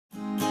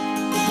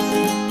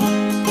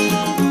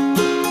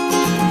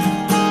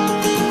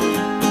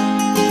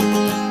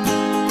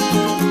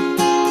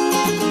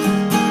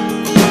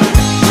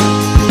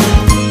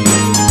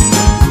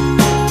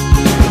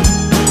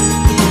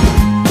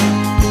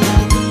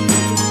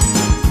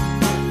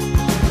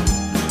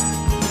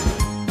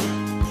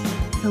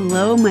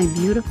Hello, my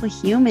beautiful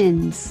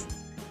humans.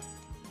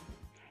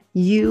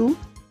 You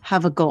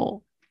have a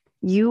goal.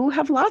 You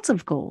have lots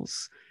of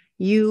goals.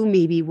 You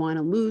maybe want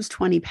to lose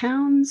 20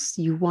 pounds.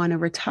 You want to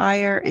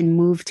retire and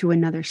move to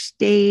another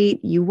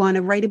state. You want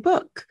to write a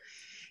book.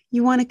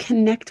 You want to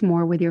connect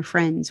more with your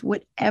friends.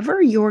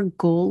 Whatever your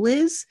goal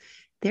is,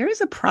 there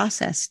is a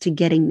process to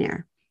getting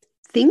there.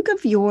 Think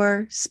of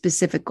your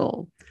specific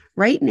goal.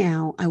 Right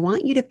now, I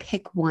want you to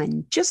pick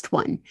one, just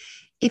one.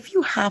 If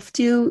you have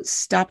to,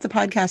 stop the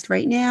podcast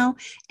right now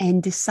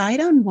and decide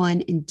on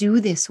one and do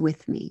this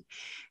with me.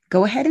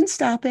 Go ahead and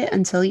stop it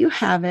until you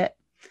have it.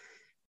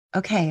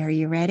 Okay, are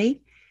you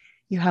ready?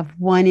 You have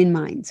one in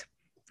mind,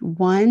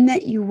 one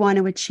that you want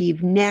to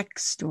achieve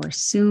next or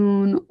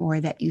soon,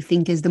 or that you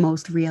think is the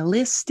most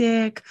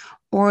realistic,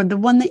 or the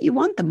one that you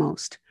want the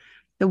most,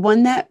 the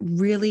one that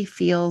really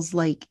feels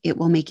like it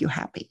will make you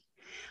happy.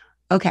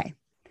 Okay.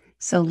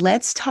 So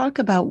let's talk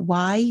about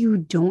why you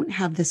don't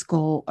have this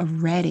goal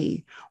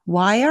already.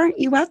 Why aren't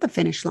you at the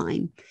finish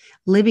line,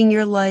 living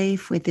your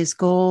life with this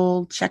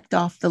goal checked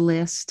off the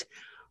list?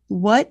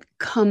 What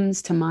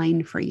comes to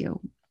mind for you?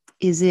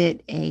 Is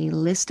it a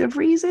list of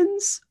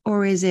reasons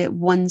or is it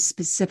one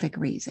specific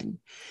reason?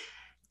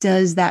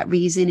 Does that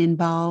reason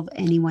involve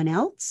anyone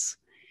else?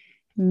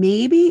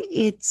 Maybe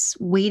it's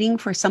waiting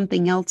for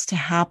something else to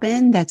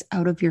happen that's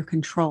out of your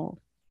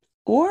control.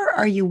 Or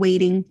are you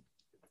waiting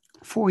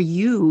for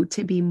you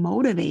to be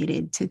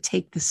motivated to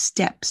take the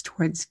steps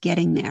towards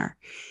getting there?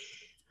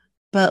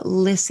 But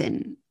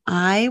listen,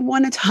 I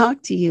want to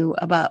talk to you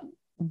about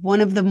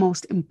one of the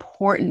most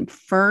important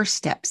first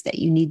steps that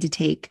you need to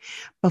take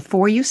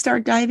before you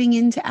start diving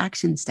into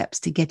action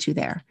steps to get you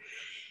there.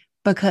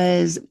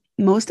 Because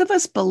most of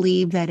us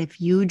believe that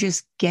if you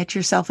just get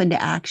yourself into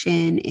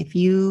action, if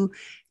you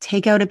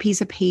take out a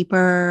piece of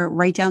paper,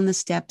 write down the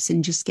steps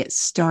and just get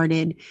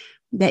started,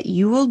 that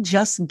you will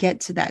just get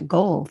to that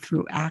goal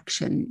through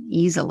action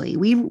easily.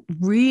 We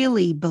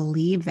really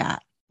believe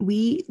that.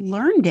 We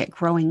learned it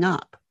growing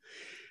up.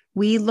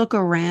 We look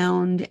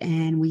around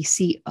and we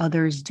see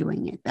others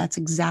doing it. That's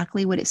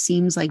exactly what it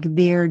seems like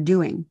they're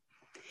doing.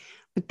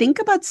 But think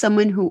about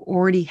someone who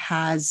already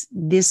has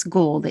this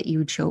goal that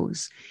you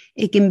chose.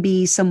 It can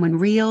be someone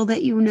real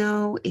that you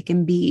know. It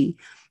can be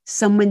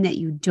someone that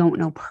you don't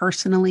know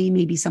personally,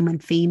 maybe someone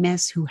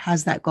famous who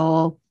has that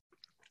goal.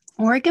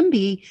 Or it can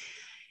be,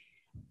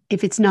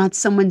 if it's not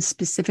someone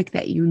specific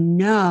that you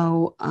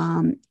know,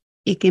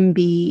 it can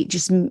be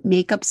just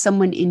make up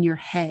someone in your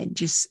head.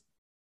 Just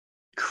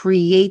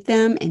create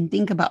them and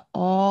think about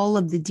all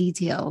of the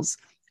details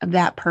of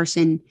that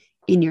person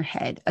in your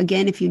head.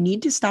 Again, if you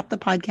need to stop the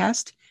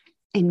podcast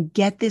and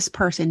get this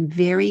person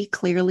very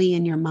clearly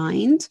in your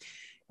mind,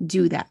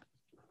 do that.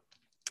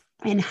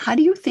 And how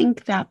do you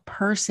think that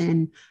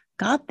person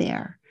got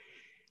there?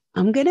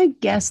 I'm going to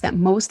guess that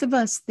most of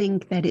us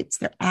think that it's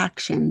their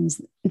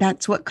actions.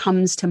 That's what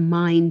comes to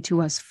mind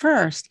to us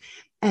first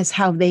as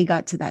how they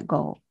got to that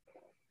goal.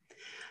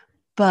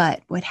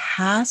 But what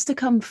has to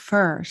come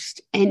first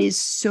and is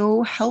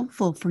so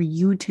helpful for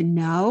you to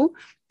know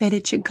that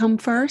it should come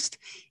first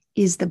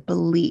is the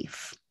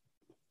belief.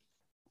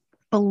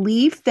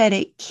 Belief that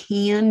it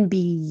can be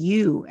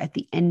you at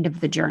the end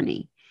of the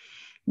journey.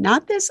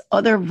 Not this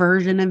other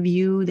version of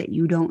you that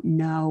you don't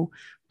know,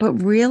 but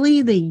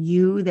really the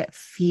you that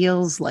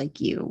feels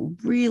like you,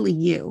 really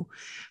you.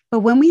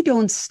 But when we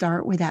don't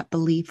start with that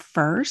belief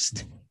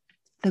first,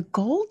 the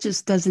goal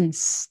just doesn't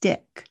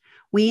stick.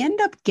 We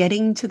end up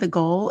getting to the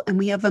goal and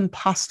we have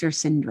imposter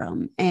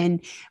syndrome.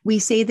 And we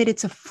say that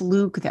it's a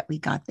fluke that we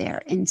got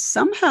there. And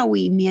somehow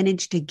we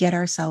manage to get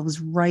ourselves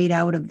right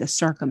out of the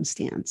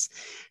circumstance.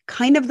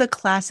 Kind of the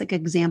classic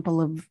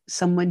example of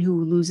someone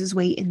who loses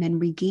weight and then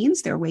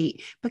regains their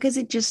weight because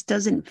it just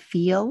doesn't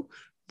feel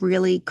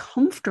really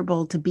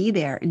comfortable to be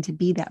there and to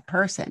be that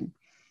person.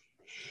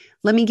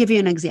 Let me give you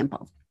an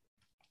example.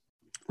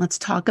 Let's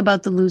talk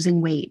about the losing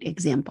weight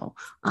example.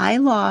 I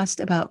lost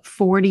about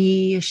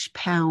 40-ish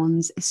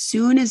pounds as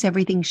soon as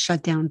everything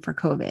shut down for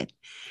COVID.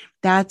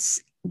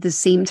 That's the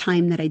same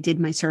time that I did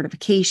my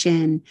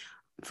certification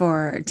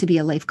to be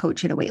a life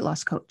coach and a weight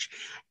loss coach.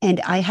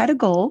 And I had a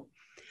goal.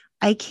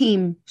 I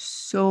came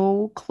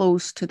so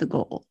close to the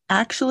goal.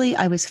 Actually,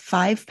 I was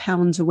 5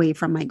 pounds away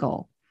from my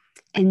goal.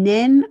 And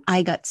then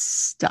I got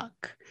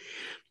stuck.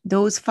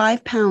 Those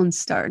 5 pounds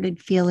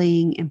started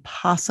feeling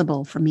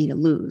impossible for me to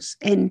lose.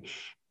 And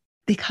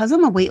because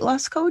I'm a weight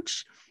loss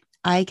coach,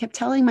 I kept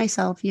telling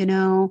myself,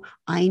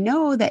 I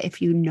know that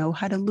if you know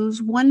how to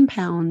lose 1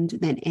 pound,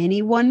 then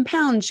any 1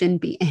 pound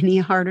shouldn't be any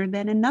harder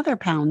than another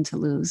pound to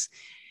lose.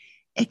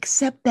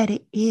 Except that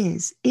it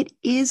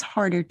is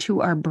harder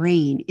to our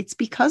brain. It's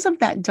because of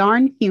that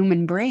darn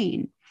human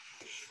brain.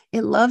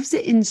 It loves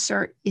to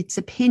insert its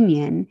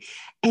opinion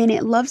and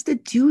it loves to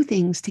do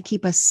things to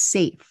keep us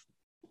safe.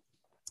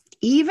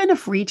 Even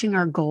if reaching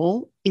our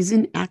goal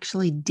isn't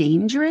actually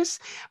dangerous,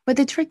 but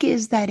the trick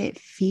is that it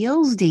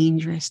feels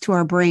dangerous to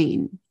our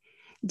brain.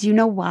 Do you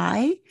know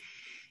why?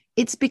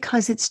 It's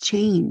because it's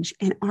change,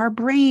 and our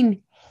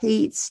brain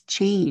hates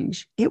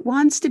change. It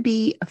wants to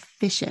be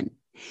efficient.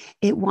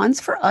 It wants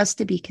for us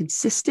to be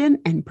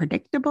consistent and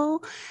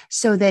predictable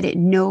so that it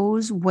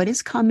knows what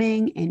is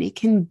coming and it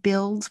can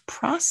build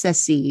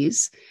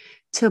processes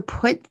to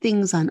put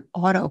things on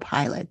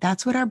autopilot.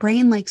 That's what our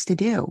brain likes to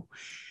do.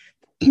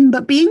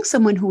 But being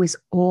someone who is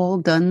all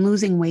done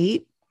losing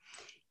weight,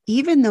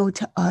 even though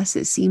to us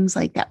it seems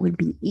like that would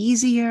be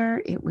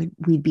easier,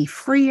 we'd be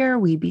freer,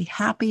 we'd be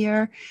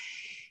happier.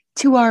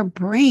 To our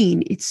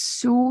brain, it's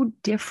so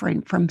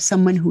different from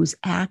someone who's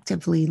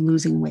actively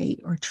losing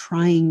weight or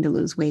trying to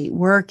lose weight,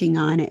 working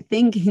on it,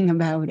 thinking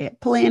about it,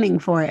 planning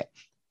for it.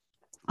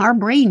 Our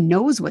brain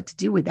knows what to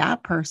do with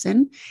that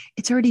person.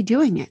 It's already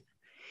doing it.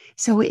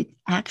 So it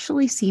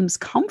actually seems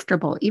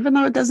comfortable, even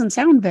though it doesn't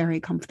sound very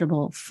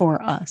comfortable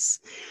for us.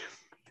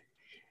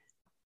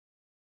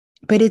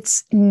 But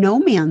it's no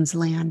man's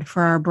land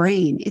for our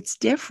brain. It's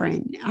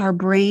different. Our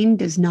brain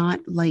does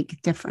not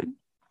like different.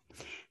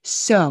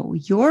 So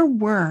your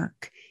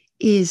work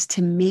is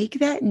to make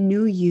that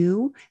new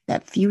you,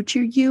 that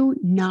future you,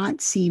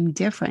 not seem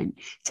different,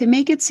 to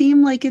make it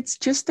seem like it's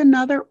just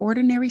another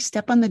ordinary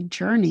step on the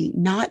journey,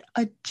 not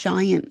a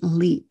giant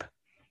leap.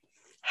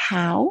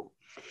 How?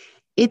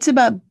 It's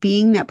about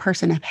being that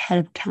person ahead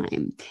of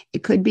time.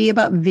 It could be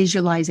about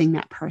visualizing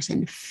that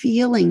person,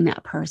 feeling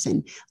that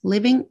person,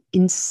 living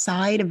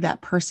inside of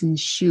that person's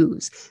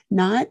shoes,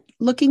 not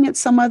looking at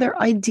some other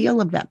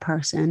ideal of that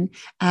person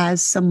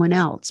as someone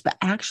else, but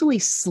actually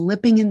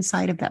slipping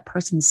inside of that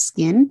person's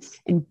skin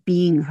and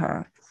being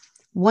her.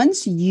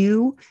 Once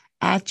you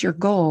at your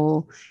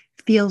goal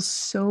feel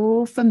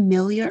so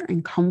familiar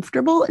and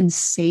comfortable and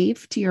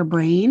safe to your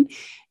brain,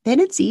 then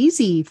it's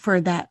easy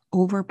for that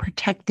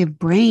overprotective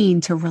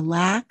brain to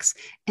relax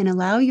and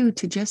allow you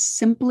to just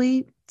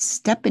simply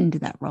step into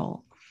that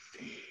role.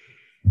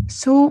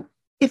 So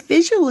if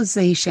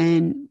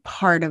visualization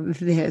part of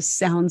this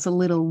sounds a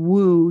little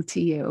woo to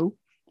you,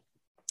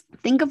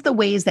 think of the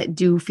ways that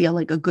do feel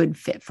like a good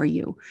fit for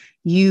you.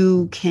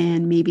 You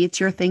can, maybe it's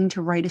your thing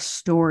to write a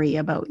story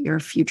about your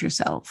future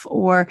self,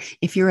 or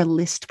if you're a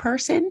list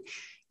person,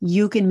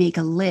 you can make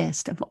a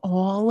list of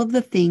all of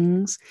the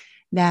things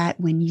that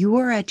when you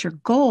are at your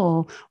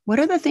goal, what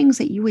are the things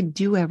that you would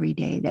do every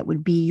day that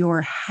would be your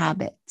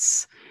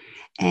habits?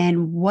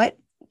 And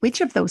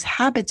which of those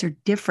habits are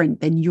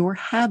different than your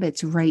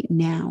habits right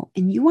now?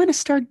 And you want to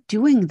start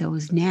doing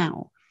those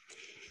now.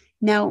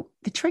 Now,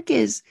 the trick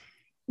is,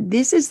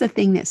 this is the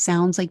thing that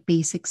sounds like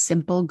basic,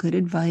 simple, good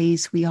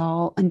advice. We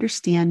all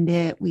understand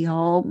it. We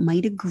all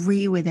might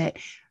agree with it.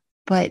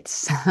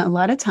 But a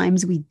lot of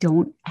times we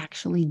don't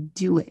actually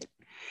do it.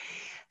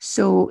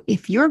 So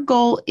if your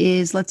goal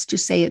is, let's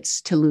just say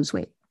it's to lose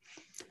weight,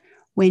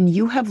 when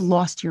you have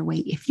lost your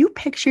weight, if you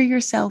picture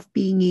yourself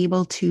being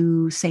able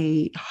to,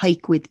 say,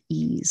 hike with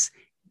ease,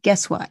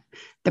 guess what?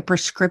 The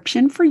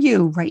prescription for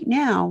you right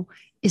now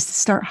is to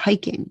start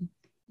hiking,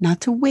 not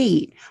to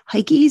wait.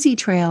 Hike easy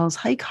trails,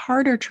 hike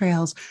harder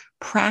trails.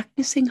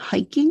 Practicing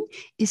hiking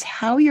is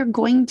how you're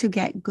going to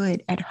get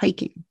good at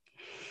hiking.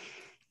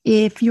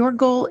 If your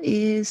goal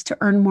is to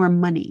earn more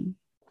money,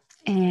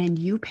 and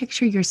you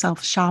picture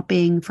yourself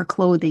shopping for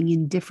clothing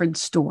in different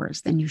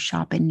stores than you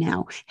shop in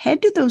now,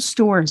 head to those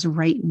stores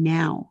right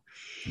now.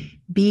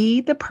 Be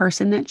the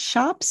person that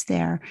shops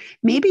there.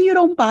 Maybe you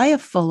don't buy a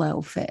full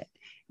outfit.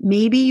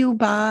 Maybe you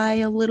buy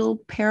a little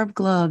pair of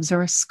gloves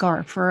or a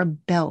scarf or a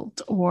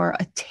belt or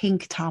a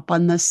tank top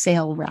on the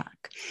sale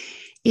rack.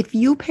 If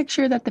you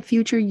picture that the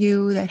future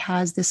you that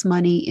has this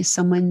money is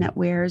someone that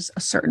wears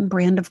a certain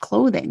brand of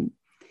clothing,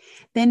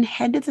 then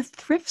head to the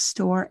thrift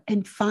store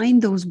and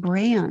find those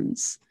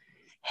brands.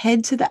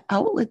 Head to the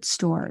outlet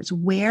stores,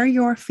 wear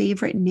your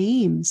favorite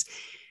names.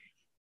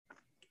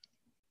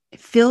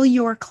 Fill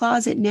your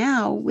closet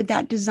now with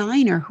that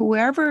designer,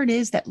 whoever it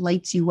is that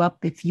lights you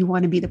up. If you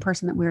want to be the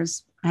person that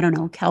wears, I don't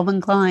know, Calvin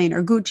Klein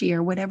or Gucci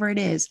or whatever it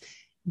is,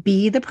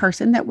 be the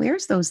person that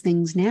wears those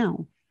things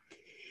now.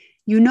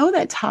 You know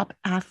that top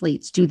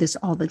athletes do this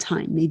all the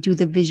time. They do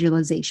the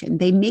visualization.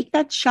 They make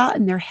that shot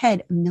in their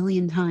head a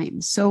million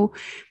times. So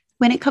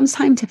when it comes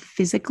time to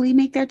physically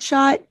make that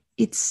shot,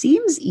 it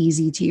seems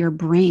easy to your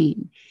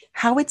brain.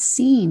 How it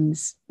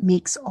seems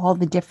makes all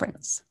the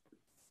difference.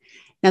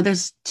 Now,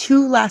 there's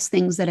two last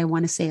things that I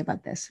want to say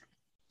about this.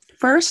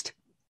 First,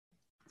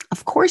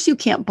 of course, you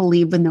can't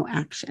believe with no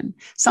action.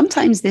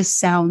 Sometimes this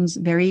sounds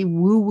very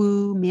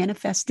woo-woo,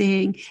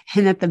 manifesting,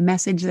 and that the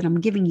message that I'm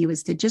giving you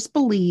is to just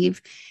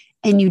believe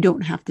and you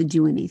don't have to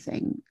do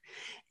anything.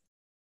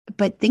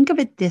 But think of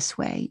it this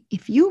way.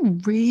 If you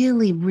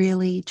really,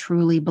 really,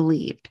 truly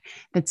believed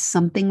that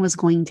something was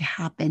going to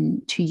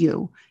happen to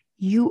you,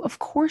 you, of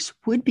course,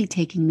 would be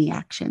taking the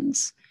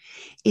actions.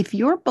 If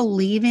you're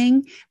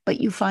believing, but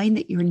you find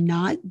that you're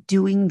not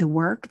doing the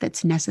work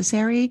that's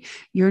necessary,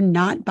 you're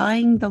not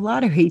buying the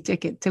lottery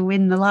ticket to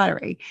win the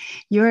lottery,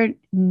 you're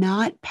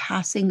not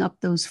passing up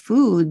those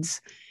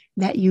foods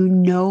that you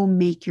know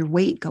make your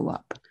weight go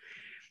up,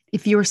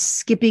 if you're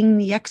skipping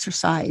the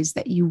exercise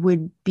that you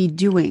would be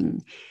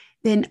doing,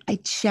 then I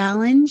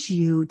challenge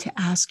you to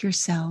ask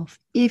yourself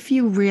if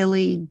you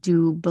really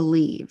do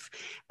believe,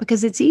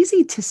 because it's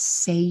easy to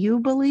say you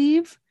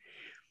believe,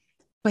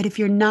 But if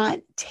you're not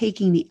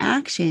taking the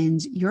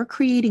actions, you're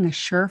creating a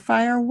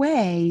surefire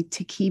way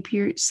to keep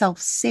yourself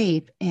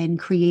safe and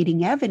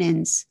creating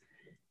evidence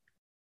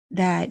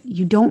that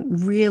you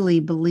don't really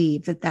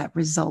believe that that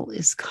result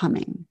is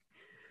coming.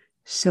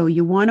 So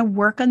you want to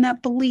work on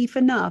that belief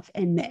enough.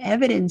 And the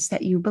evidence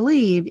that you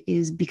believe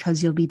is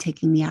because you'll be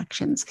taking the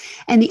actions.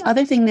 And the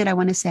other thing that I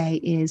want to say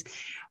is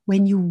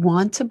when you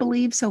want to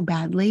believe so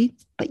badly,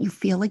 but you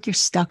feel like you're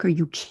stuck or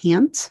you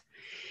can't,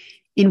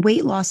 in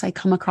weight loss, I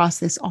come across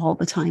this all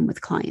the time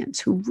with clients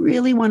who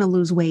really want to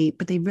lose weight,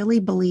 but they really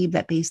believe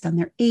that based on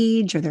their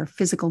age or their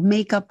physical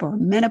makeup or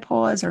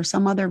menopause or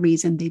some other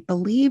reason, they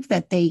believe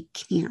that they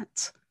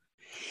can't.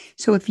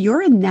 So if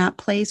you're in that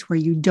place where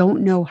you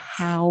don't know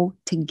how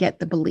to get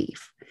the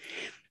belief,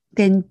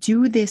 then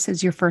do this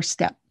as your first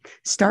step.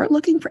 Start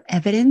looking for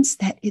evidence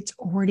that it's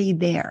already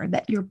there,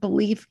 that your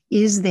belief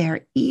is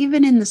there,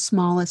 even in the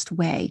smallest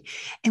way.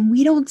 And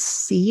we don't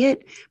see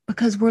it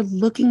because we're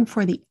looking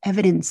for the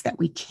evidence that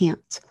we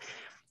can't.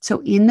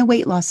 So in the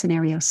weight loss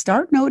scenario,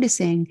 start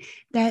noticing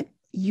that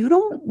you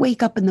don't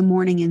wake up in the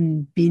morning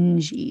and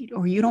binge eat,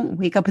 or you don't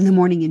wake up in the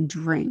morning and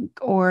drink,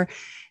 or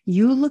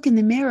you look in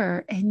the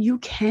mirror and you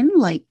can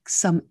like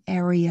some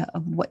area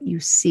of what you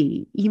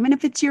see, even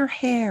if it's your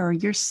hair or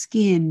your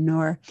skin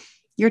or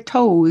your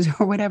toes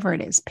or whatever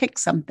it is. Pick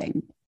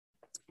something.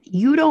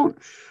 You don't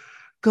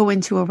go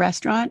into a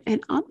restaurant,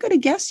 and I'm going to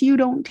guess you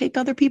don't take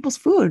other people's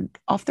food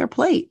off their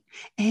plate,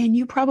 and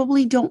you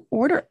probably don't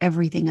order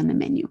everything on the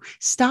menu.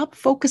 Stop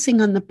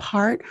focusing on the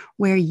part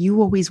where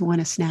you always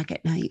want a snack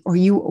at night or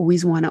you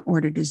always want to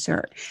order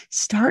dessert.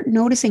 Start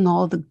noticing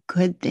all the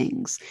good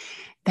things.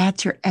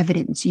 That's your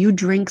evidence. You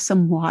drink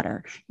some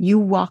water, you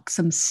walk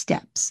some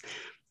steps.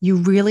 You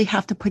really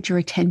have to put your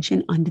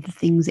attention onto the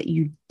things that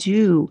you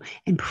do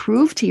and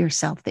prove to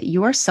yourself that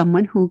you are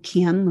someone who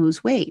can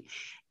lose weight.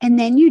 And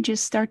then you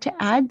just start to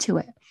add to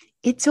it.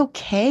 It's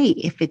okay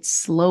if it's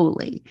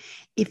slowly.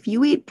 If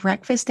you eat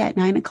breakfast at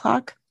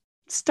 9:00,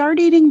 start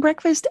eating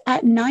breakfast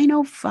at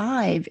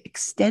 9:05.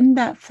 Extend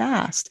that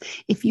fast.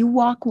 If you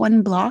walk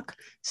one block,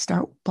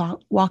 start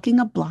walking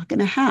a block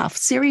and a half.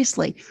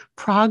 Seriously,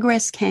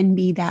 progress can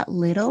be that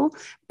little,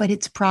 but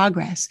it's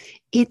progress.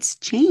 It's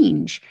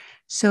change.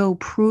 So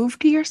prove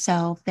to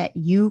yourself that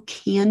you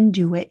can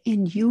do it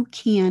and you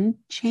can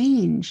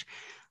change.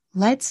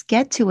 Let's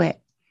get to it.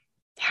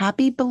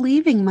 Happy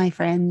believing, my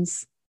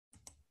friends.